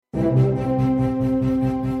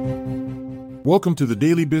Welcome to the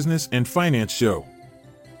Daily Business and Finance Show.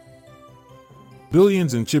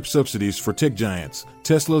 Billions in chip subsidies for tech giants,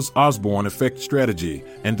 Tesla's Osborne effect strategy,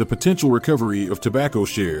 and the potential recovery of tobacco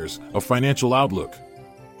shares, a financial outlook.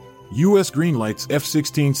 U.S. greenlights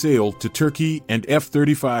F-16 sale to Turkey and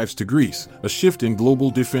F-35s to Greece, a shift in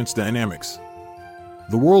global defense dynamics.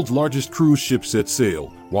 The world's largest cruise ship sets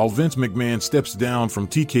sail, while Vince McMahon steps down from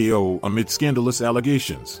TKO amid scandalous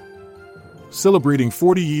allegations. Celebrating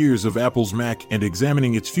 40 years of Apple's Mac and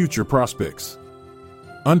examining its future prospects.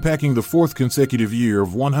 Unpacking the fourth consecutive year of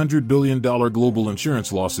 $100 billion global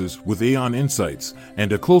insurance losses with Aon Insights,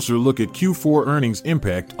 and a closer look at Q4 earnings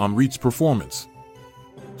impact on REIT's performance.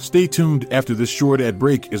 Stay tuned after this short ad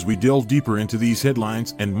break as we delve deeper into these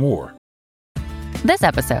headlines and more. This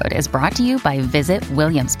episode is brought to you by Visit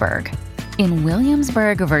Williamsburg. In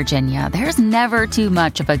Williamsburg, Virginia, there's never too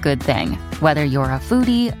much of a good thing. Whether you're a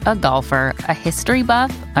foodie, a golfer, a history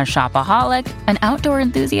buff, a shopaholic, an outdoor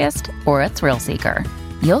enthusiast, or a thrill seeker,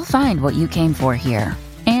 you'll find what you came for here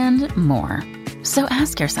and more. So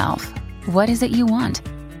ask yourself, what is it you want?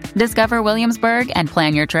 Discover Williamsburg and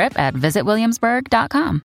plan your trip at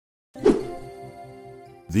visitwilliamsburg.com.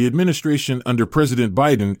 The administration under President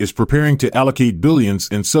Biden is preparing to allocate billions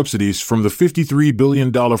in subsidies from the $53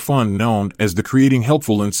 billion fund known as the Creating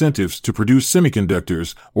Helpful Incentives to Produce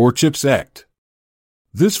Semiconductors, or CHIPS Act.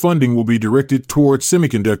 This funding will be directed towards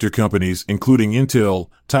semiconductor companies including Intel,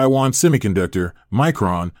 Taiwan Semiconductor,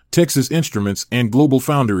 Micron, Texas Instruments, and Global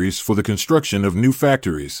Foundries for the construction of new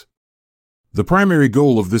factories. The primary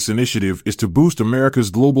goal of this initiative is to boost America's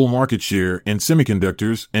global market share in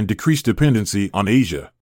semiconductors and decrease dependency on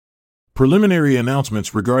Asia. Preliminary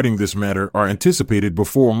announcements regarding this matter are anticipated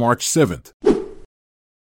before March 7th.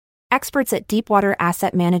 Experts at Deepwater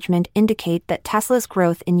Asset Management indicate that Tesla's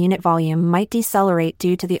growth in unit volume might decelerate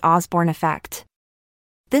due to the Osborne effect.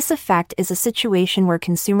 This effect is a situation where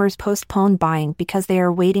consumers postpone buying because they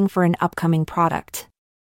are waiting for an upcoming product.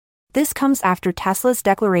 This comes after Tesla's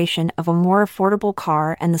declaration of a more affordable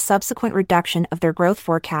car and the subsequent reduction of their growth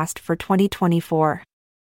forecast for 2024.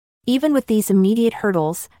 Even with these immediate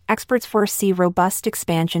hurdles, experts foresee robust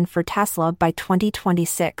expansion for Tesla by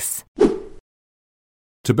 2026.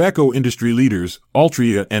 Tobacco industry leaders,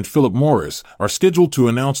 Altria and Philip Morris, are scheduled to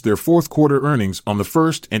announce their fourth quarter earnings on the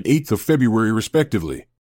 1st and 8th of February respectively.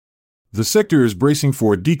 The sector is bracing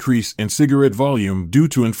for a decrease in cigarette volume due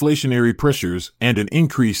to inflationary pressures and an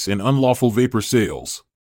increase in unlawful vapor sales.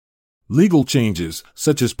 Legal changes,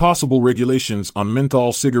 such as possible regulations on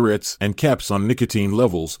menthol cigarettes and caps on nicotine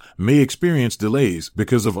levels, may experience delays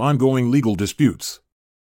because of ongoing legal disputes.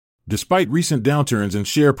 Despite recent downturns in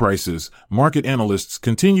share prices, market analysts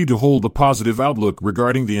continue to hold a positive outlook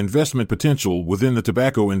regarding the investment potential within the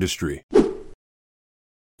tobacco industry.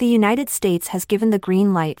 The United States has given the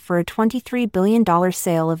green light for a $23 billion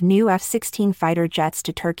sale of new F-16 fighter jets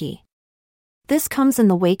to Turkey. This comes in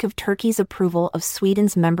the wake of Turkey's approval of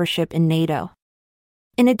Sweden's membership in NATO.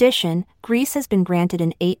 In addition, Greece has been granted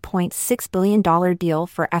an $8.6 billion deal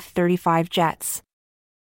for F-35 jets.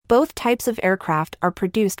 Both types of aircraft are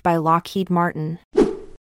produced by Lockheed Martin.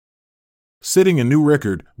 Setting a new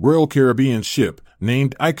record, Royal Caribbean's ship,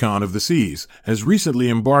 named Icon of the Seas, has recently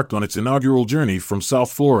embarked on its inaugural journey from South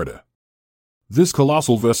Florida. This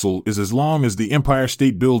colossal vessel is as long as the Empire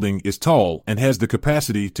State Building is tall and has the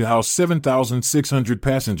capacity to house 7,600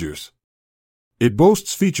 passengers. It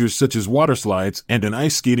boasts features such as water slides and an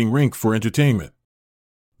ice skating rink for entertainment.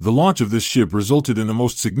 The launch of this ship resulted in the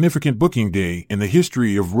most significant booking day in the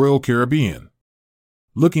history of Royal Caribbean.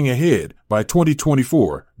 Looking ahead, by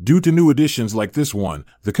 2024, due to new additions like this one,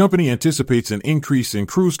 the company anticipates an increase in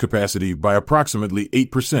cruise capacity by approximately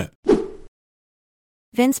 8%.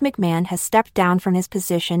 Vince McMahon has stepped down from his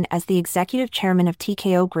position as the executive chairman of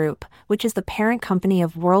TKO Group, which is the parent company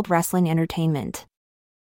of World Wrestling Entertainment.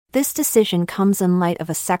 This decision comes in light of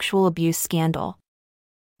a sexual abuse scandal.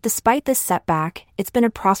 Despite this setback, it's been a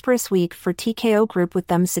prosperous week for TKO Group, with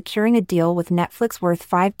them securing a deal with Netflix worth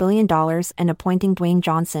 $5 billion and appointing Dwayne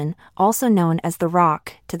Johnson, also known as The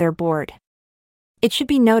Rock, to their board. It should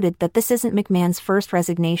be noted that this isn't McMahon's first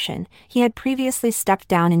resignation. He had previously stepped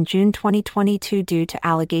down in June 2022 due to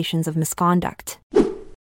allegations of misconduct.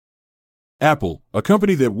 Apple, a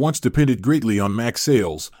company that once depended greatly on Mac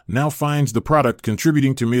sales, now finds the product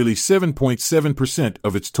contributing to merely 7.7%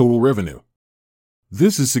 of its total revenue.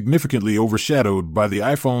 This is significantly overshadowed by the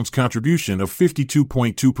iPhone's contribution of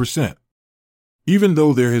 52.2%. Even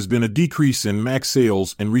though there has been a decrease in Mac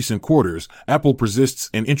sales in recent quarters, Apple persists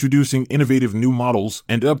in introducing innovative new models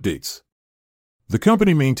and updates. The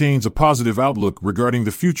company maintains a positive outlook regarding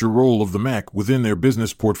the future role of the Mac within their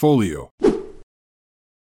business portfolio.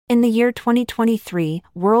 In the year 2023,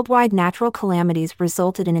 worldwide natural calamities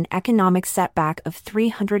resulted in an economic setback of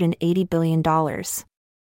 $380 billion.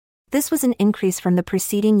 This was an increase from the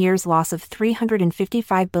preceding year's loss of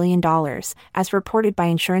 $355 billion, as reported by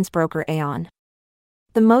insurance broker Aon.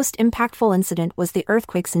 The most impactful incident was the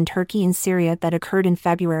earthquakes in Turkey and Syria that occurred in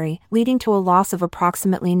February, leading to a loss of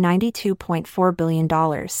approximately $92.4 billion.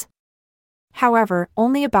 However,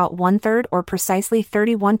 only about one-third or precisely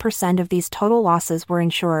 31% of these total losses were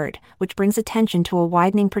insured, which brings attention to a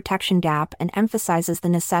widening protection gap and emphasizes the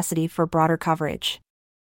necessity for broader coverage.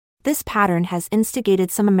 This pattern has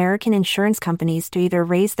instigated some American insurance companies to either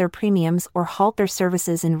raise their premiums or halt their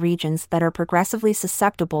services in regions that are progressively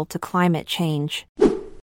susceptible to climate change.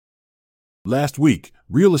 Last week,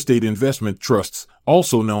 real estate investment trusts,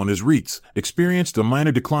 also known as REITs, experienced a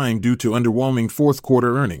minor decline due to underwhelming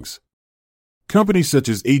fourth-quarter earnings. Companies such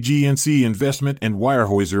as AGNC Investment and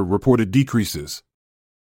Weyerhaeuser reported decreases.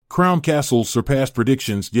 Crown Castle surpassed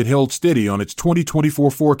predictions yet held steady on its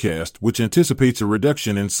 2024 forecast, which anticipates a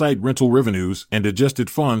reduction in site rental revenues and adjusted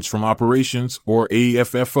funds from operations, or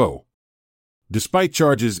AFFO. Despite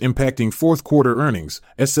charges impacting fourth-quarter earnings,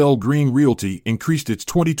 SL Green Realty increased its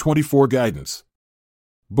 2024 guidance.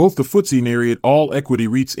 Both the FTSE Nareit All Equity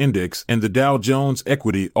REITs Index and the Dow Jones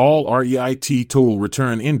Equity All REIT Total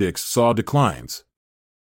Return Index saw declines.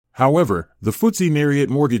 However, the FTSE Nareit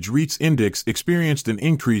Mortgage REITs Index experienced an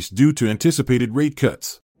increase due to anticipated rate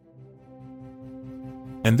cuts.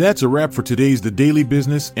 And that's a wrap for today's The Daily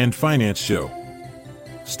Business and Finance Show.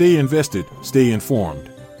 Stay invested, stay informed.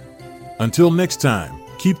 Until next time,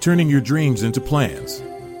 keep turning your dreams into plans.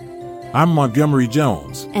 I'm Montgomery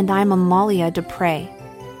Jones. And I'm Amalia Dupre.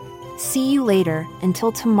 See you later,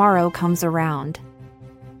 until tomorrow comes around.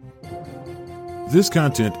 This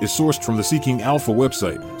content is sourced from the Seeking Alpha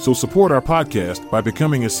website, so support our podcast by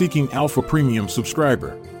becoming a Seeking Alpha Premium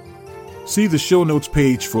subscriber. See the show notes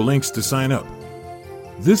page for links to sign up.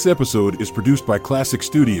 This episode is produced by Classic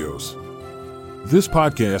Studios. This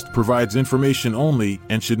podcast provides information only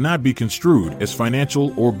and should not be construed as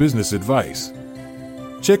financial or business advice.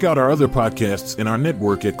 Check out our other podcasts in our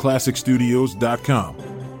network at classicstudios.com.